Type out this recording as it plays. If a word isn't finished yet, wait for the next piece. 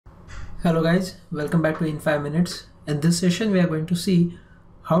Hello guys, welcome back to In 5 Minutes. In this session we are going to see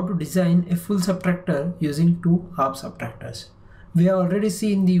how to design a full subtractor using two half subtractors. We have already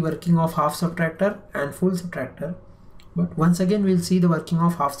seen the working of half subtractor and full subtractor, but once again we'll see the working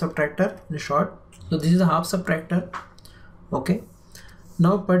of half subtractor in short. So this is a half subtractor. Okay,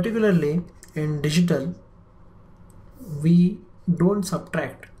 now particularly in digital we don't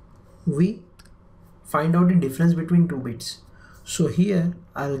subtract, we find out the difference between two bits. So here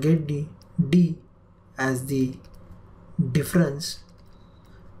I'll get the D as the difference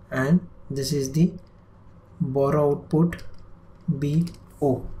and this is the borrow output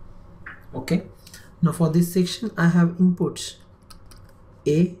BO. Okay, now for this section I have inputs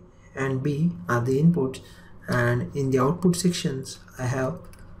A and B are the inputs, and in the output sections I have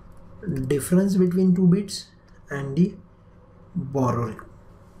difference between two bits and the borrow.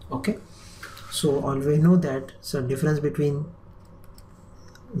 Okay, so always know that difference between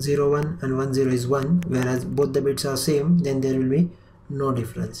 0 1 and 1 0 is 1, whereas both the bits are same, then there will be no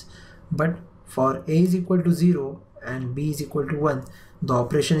difference. But for A is equal to 0 and B is equal to 1, the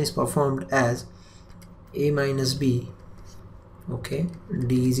operation is performed as A minus B. Okay,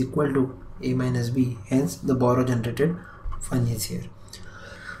 D is equal to A minus B, hence the borrow generated fun is here.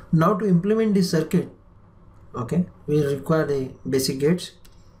 Now to implement this circuit, okay, we require the basic gates.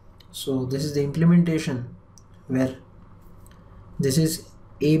 So this is the implementation where this is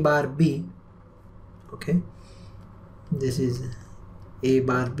A bar B. Okay, this is A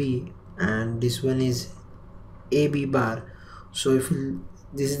bar B and this one is AB bar. So if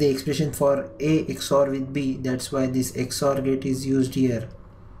this is the expression for A XOR with B, that's why this XOR gate is used here.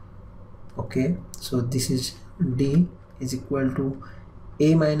 Okay, so this is D is equal to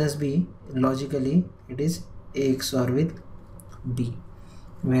A minus B. Logically it is A XOR with B,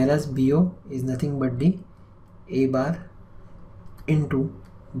 whereas BO is nothing but the A bar into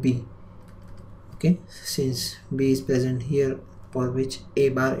B. Okay, since B is present here, for which A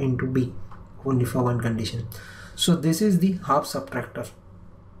bar into B only for one condition. So this is the half subtractor,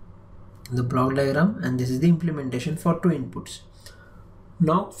 the block diagram, and this is the implementation for two inputs.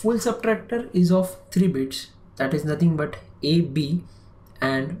 Now full subtractor is of 3 bits, that is nothing but A, B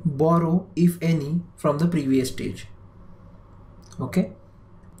and borrow if any from the previous stage. Okay,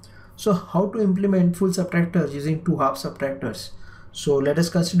 so how to implement full subtractors using two half subtractors? So let us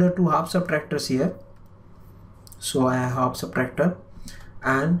consider two half subtractors here. So I have half subtractor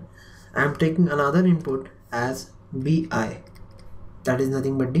and I am taking another input as BI, that is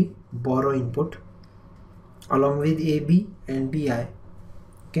nothing but the borrow input, along with AB and BI.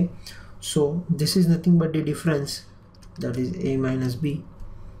 Okay, so this is nothing but the difference, that is A minus B.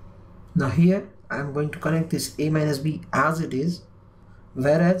 Now here I am going to connect this A minus B as it is,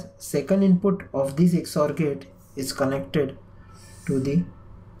 whereas second input of this XOR gate is connected to the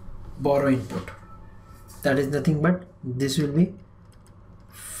borrow input, that is nothing but this will be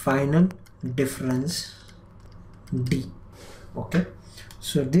final difference D. Okay,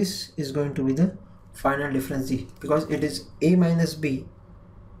 so this is going to be the final difference D, because it is A minus B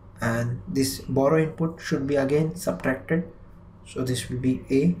and this borrow input should be again subtracted, so this will be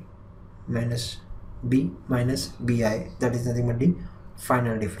A minus B minus BI, that is nothing but the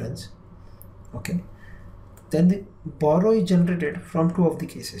final difference. Okay, then the borrow is generated from two of the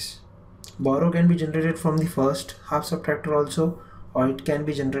cases. Borrow can be generated from the first half subtractor also, or it can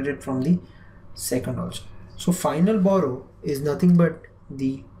be generated from the second also. So final borrow is nothing but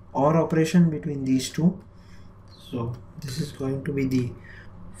the OR operation between these two. So this is going to be the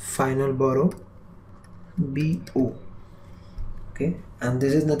final borrow BO. Okay, and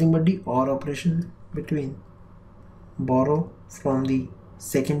this is nothing but the OR operation between borrow from the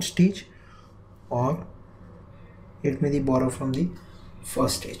second stage, or it may be borrow from the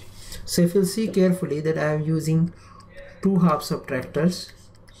first stage. So if you'll see carefully that I am using two half subtractors.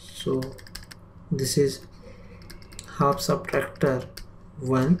 So this is half subtractor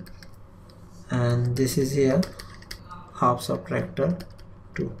 1 and this is here half subtractor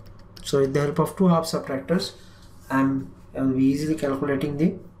 2. So with the help of two half subtractors I will be easily calculating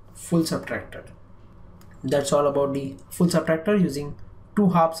the full subtractor. That's all about the full subtractor using two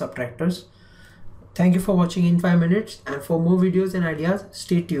half subtractors. Thank you for watching In 5 Minutes, and for more videos and ideas,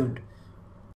 stay tuned.